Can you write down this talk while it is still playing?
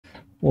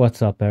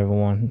What's up,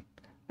 everyone?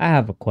 I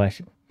have a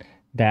question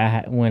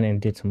that I went and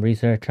did some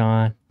research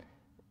on.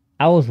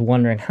 I was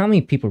wondering how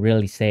many people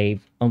really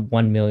save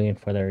 1 million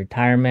for their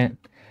retirement,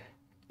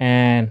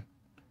 and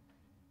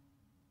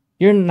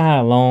you're not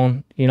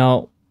alone.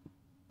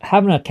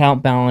 Having an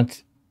account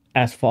balance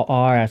as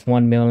far as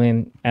 1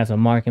 million as a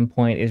marking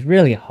point is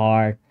really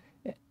hard.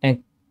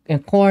 And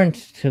according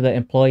to the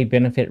Employee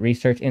Benefit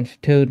Research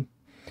Institute,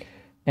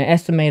 an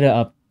estimated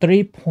of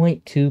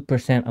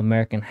 3.2%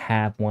 Americans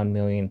have 1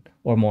 million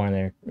or more in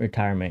their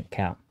retirement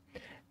account.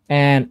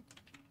 And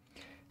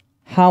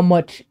how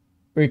much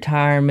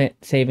retirement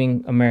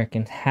saving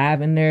Americans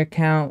have in their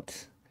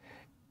accounts.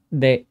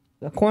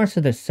 According to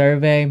the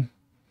survey,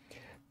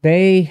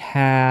 they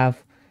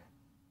have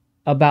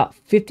about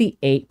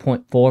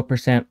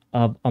 58.4%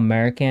 of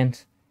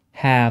Americans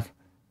have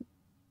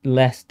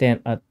less than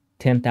a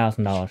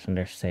 $10,000 in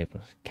their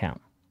savings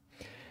account.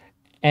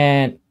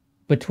 And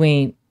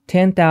between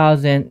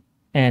 10,000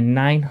 and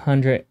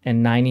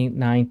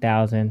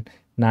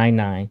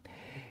 999,099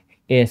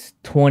 is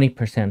 20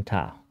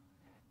 percentile.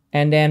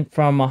 And then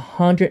from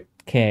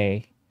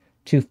 100K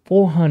to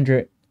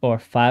 400 or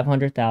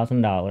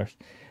 $500,000,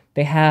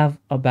 they have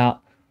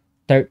about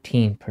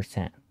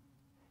 13%.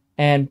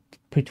 And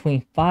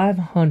between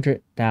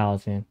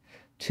 500,000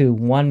 to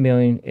 1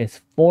 million is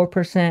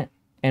 4%,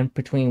 and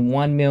between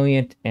 1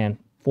 million and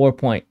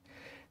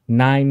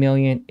 4.9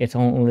 million, it's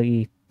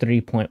only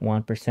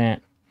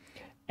 3.1%.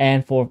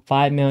 And for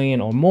 5 million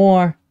or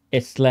more,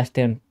 it's less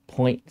than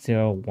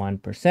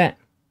 0.01%.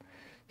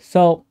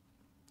 So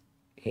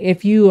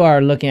if you are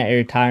looking at your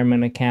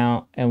retirement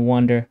account and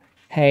wonder,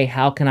 hey,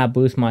 how can I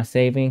boost my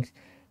savings?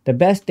 The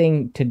best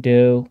thing to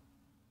do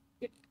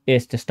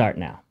is to start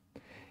now.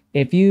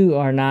 If you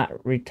are not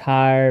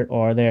retired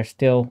or there's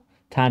still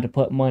time to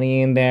put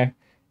money in there,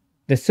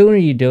 the sooner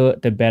you do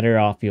it, the better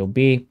off you'll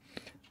be.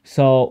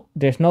 So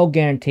there's no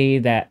guarantee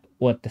that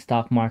what the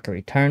stock market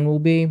return will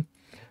be,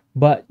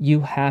 but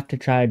you have to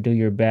try to do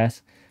your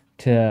best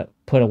to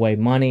put away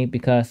money,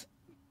 because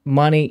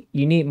you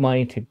need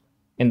money to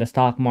in the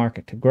stock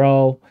market to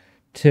grow,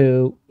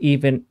 to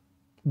even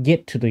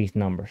get to these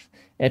numbers.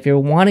 If you're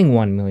wanting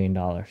 $1 million,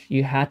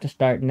 you have to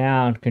start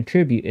now and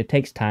contribute. It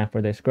takes time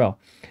for this to grow.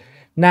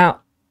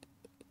 Now,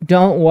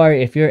 don't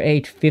worry if you're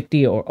age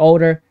 50 or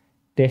older.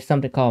 There's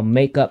something called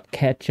make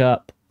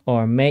catch-up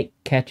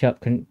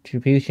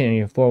contribution in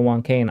your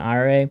 401k and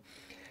IRA.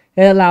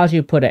 It allows you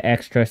to put an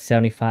extra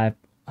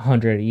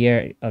 $7,500 a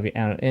year of your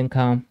annual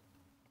income.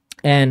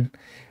 And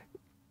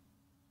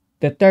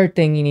the third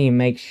thing you need to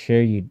make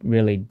sure you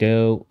really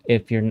do,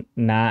 if you're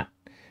not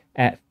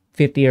at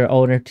 50 or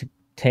older, to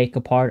take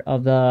a part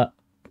of the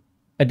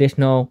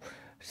additional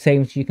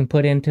savings you can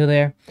put into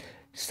there,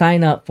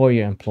 sign up for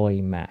your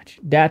employee match.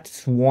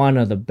 That's one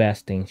of the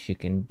best things you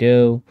can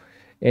do.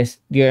 Is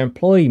your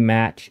employee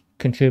match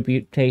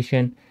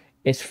contribution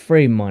is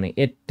free money.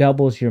 It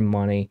doubles your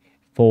money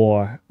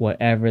for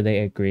whatever they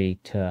agree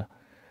to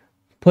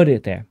put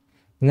it there.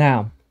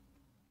 Now,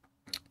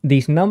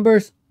 these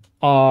numbers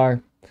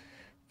are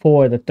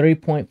for the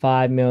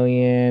 3.5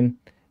 million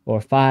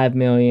or 5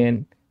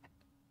 million.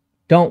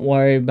 Don't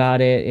worry about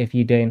it if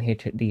you didn't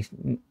hit these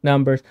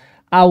numbers.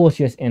 I was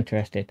just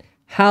interested.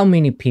 How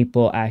many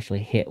people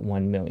actually hit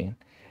 1 million?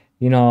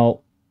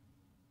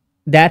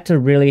 That's a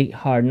really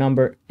hard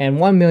number, and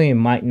 1 million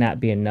might not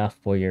be enough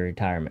for your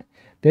retirement.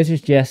 This is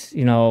just,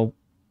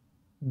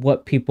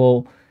 what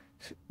people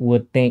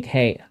would think,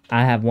 hey,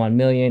 I have 1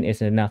 million,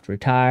 it's enough to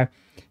retire.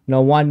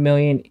 1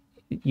 million,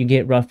 you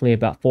get roughly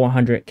about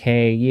 400K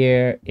a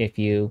year if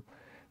you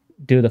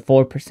do the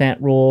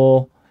 4%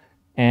 rule.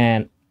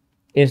 And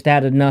is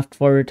that enough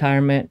for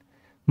retirement?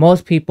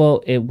 Most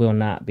people, it will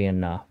not be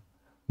enough,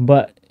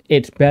 but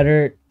it's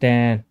better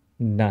than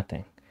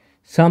nothing.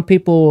 Some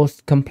people will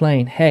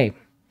complain, hey,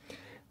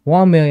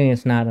 1 million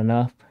is not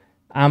enough.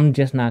 I'm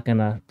just not going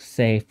to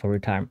save for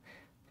retirement.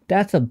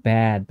 That's a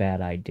bad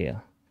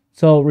idea.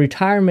 So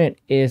retirement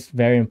is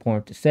very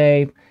important to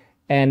save.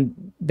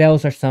 And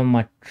those are some of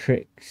my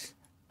tricks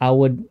I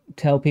would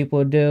tell people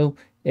to do,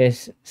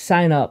 is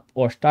sign up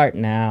or start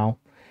now.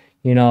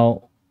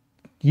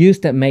 Use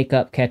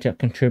the catch-up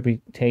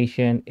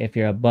contribution if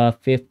you're above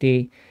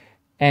 50,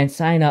 and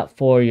sign up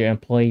for your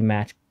employee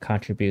match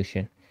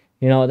contribution.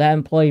 That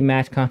employee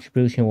match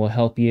contribution will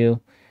help you.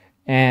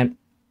 And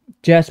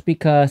just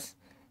because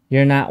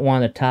you're not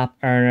one of the top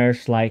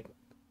earners, like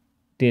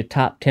the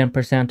top 10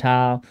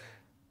 percentile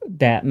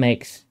that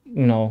makes,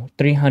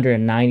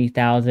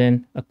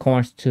 390,000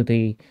 according to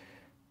the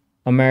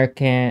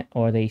American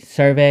or the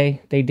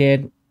survey they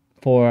did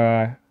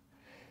for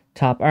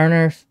top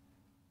earners,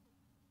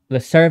 the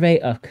survey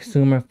of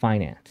consumer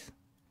finance.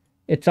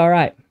 It's all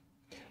right.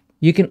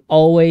 You can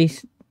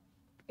always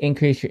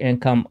increase your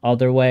income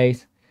other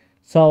ways.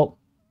 So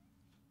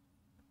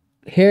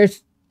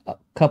here's a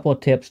couple of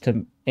tips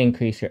to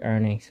increase your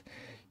earnings.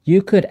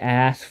 You could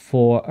ask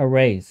for a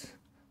raise,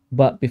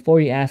 but before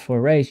you ask for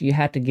a raise, you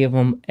have to give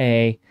them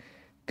a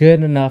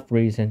good enough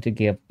reason to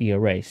give you a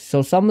raise.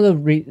 So some of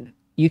the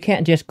you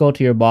can't just go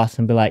to your boss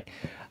and be like,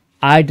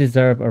 I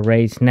deserve a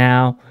raise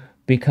now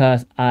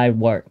because I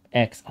work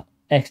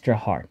extra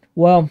hard.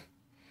 Well,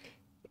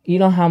 you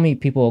know how many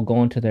people will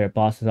go into their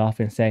boss's office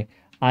and say,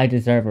 I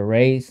deserve a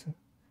raise?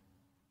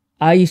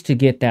 I used to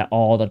get that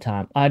all the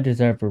time. I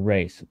deserve a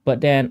raise.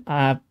 But then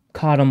I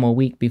caught them a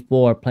week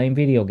before playing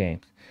video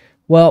games.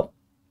 Well,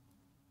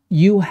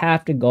 you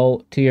have to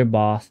go to your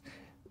boss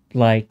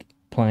like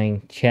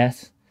playing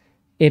chess.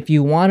 If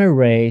you want a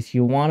raise,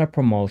 you want a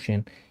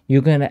promotion,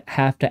 you're going to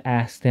have to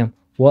ask them,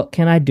 what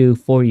can I do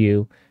for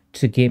you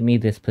to get me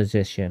this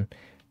position?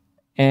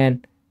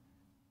 And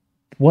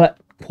what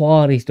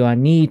qualities do I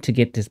need to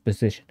get this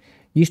position?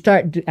 You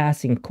start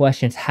asking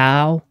questions.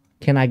 How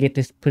can I get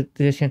this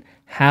position?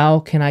 How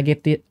can I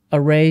get a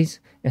raise?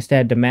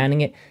 Instead of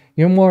demanding it,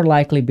 you're more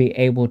likely be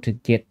able to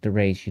get the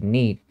raise you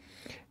need.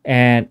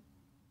 And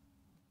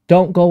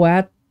don't go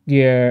at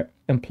your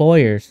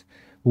employers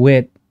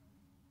with,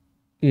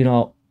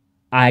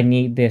 I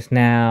need this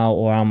now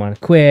or I'm going to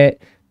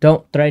quit.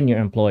 Don't threaten your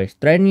employers.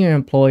 Threatening your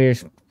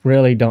employers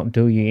really don't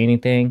do you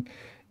anything.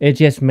 It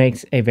just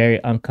makes a very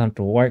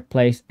uncomfortable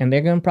workplace, and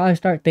they're going to probably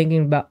start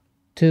thinking about,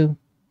 to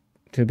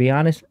be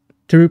honest,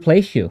 to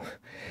replace you.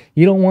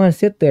 You don't want to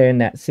sit there in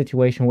that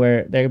situation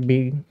where they'll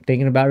be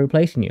thinking about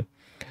replacing you.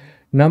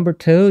 Number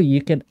two,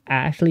 you can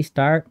actually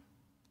start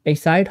a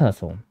side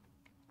hustle.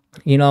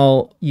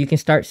 You can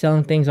start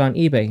selling things on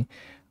eBay.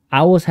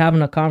 I was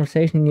having a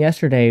conversation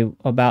yesterday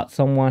about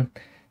someone,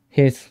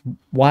 his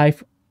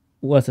wife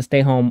was a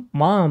stay-home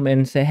mom,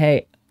 and said,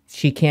 hey,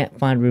 she can't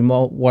find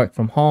remote work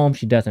from home.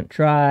 She doesn't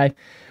drive.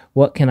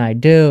 What can I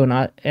do?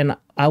 And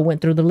I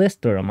went through the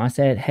list through them. I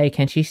said, hey,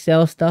 can she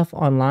sell stuff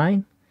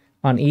online,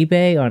 on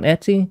eBay, on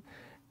Etsy?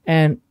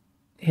 And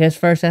his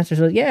first answer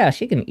was, yeah,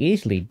 she can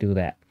easily do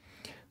that.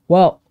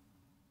 Well,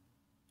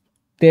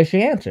 there's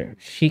your answer.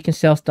 She can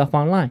sell stuff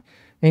online.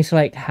 And it's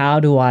like, how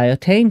do I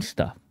attain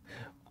stuff?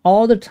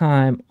 All the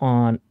time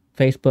on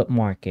Facebook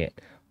Market,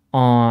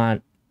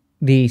 on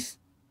these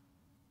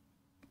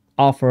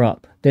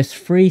OfferUp, there's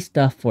free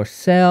stuff for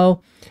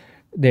sale.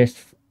 There's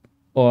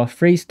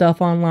free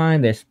stuff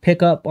online. There's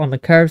pickup on the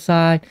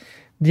curbside.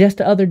 Just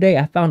the other day,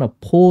 I found a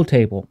pool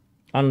table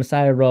on the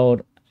side of the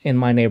road in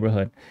my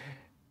neighborhood.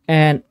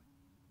 And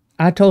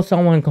I told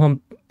someone to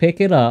come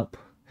pick it up.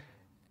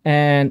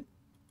 And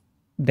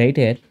they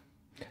did.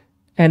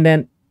 And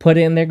then put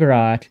it in their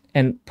garage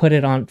and put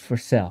it on for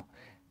sale.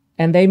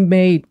 And they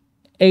made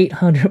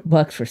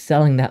 $800 for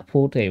selling that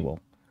pool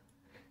table.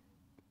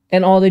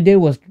 And all they did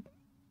was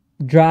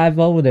drive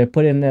over there,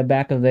 put it in the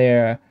back of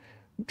their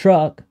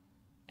truck,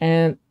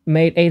 and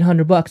made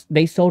 $800.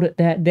 They sold it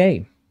that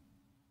day.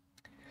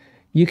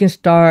 You can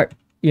start,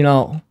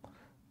 and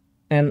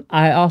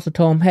I also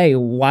told him, hey,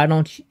 why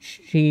don't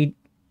she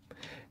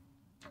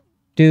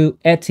do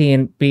Etsy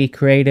and be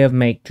creative,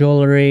 make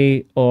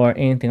jewelry or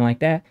anything like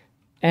that?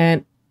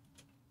 And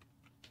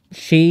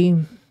she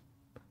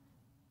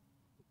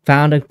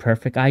found a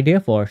perfect idea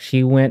for her.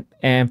 She went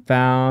and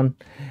found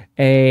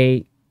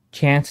a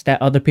chance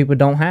that other people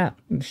don't have.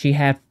 She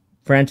had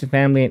friends and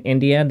family in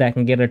India that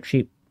can get a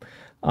cheap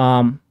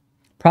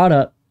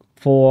product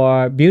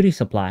for beauty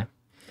supply.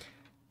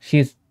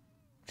 She's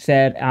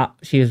said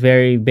she was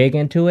very big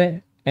into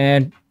it,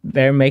 and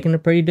they're making a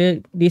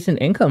pretty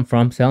decent income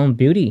from selling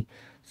beauty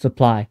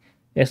supply.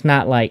 It's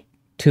not like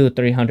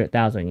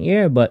 $200,000-300,000 a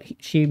year, but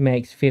she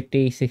makes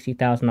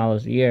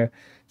 $50,000-60,000 a year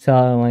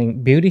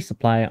selling beauty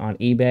supply on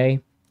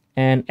eBay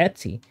and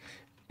Etsy.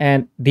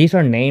 And these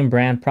are name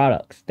brand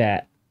products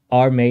that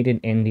are made in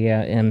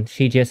India, and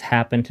she just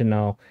happened to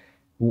know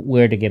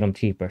where to get them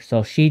cheaper.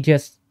 So she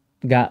just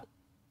got,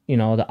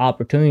 the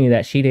opportunity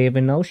that she didn't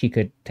even know she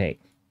could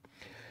take.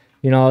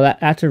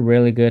 That's a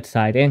really good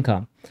side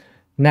income.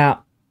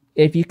 Now,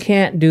 if you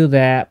can't do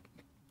that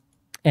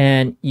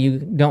and you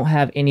don't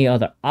have any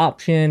other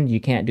option, you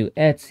can't do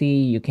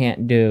Etsy, you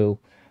can't do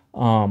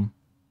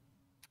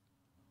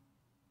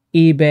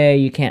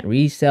eBay, you can't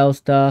resell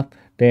stuff,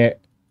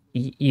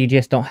 you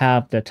just don't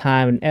have the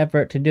time and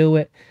effort to do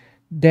it,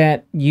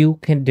 that you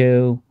can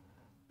do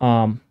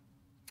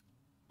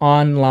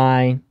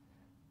online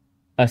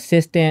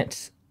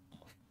assistance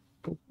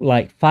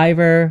like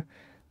Fiverr.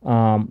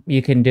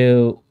 You can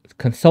do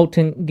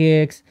consultant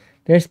gigs.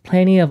 There's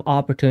plenty of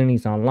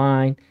opportunities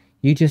online.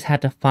 You just have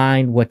to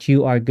find what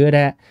you are good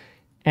at.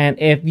 And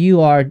if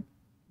you are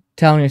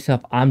telling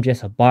yourself, I'm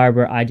just a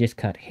barber, I just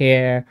cut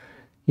hair,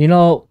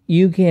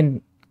 you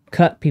can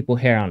cut people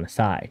hair on the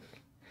side.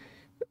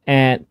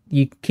 And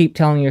you keep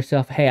telling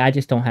yourself, hey, I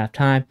just don't have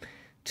time.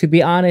 To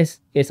be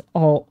honest, it's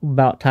all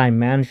about time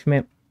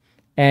management.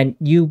 And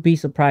you'd be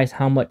surprised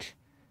how much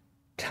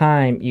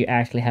time you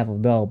actually have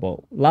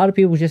available. A lot of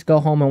people just go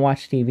home and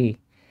watch TV.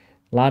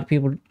 A lot of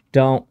people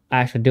don't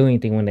actually do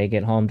anything when they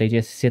get home. They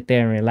just sit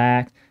there and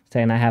relax,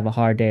 saying, I have a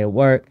hard day at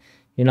work.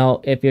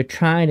 If you're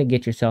trying to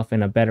get yourself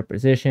in a better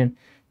position,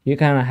 you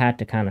kind of have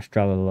to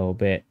struggle a little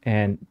bit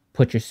and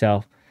put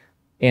yourself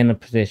in a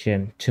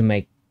position to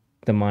make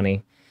the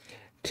money,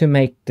 to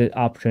make the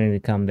opportunity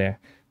to come there.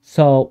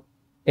 So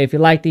if you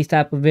like these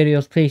type of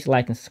videos, please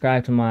like and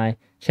subscribe to my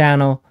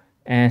channel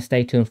and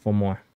stay tuned for more.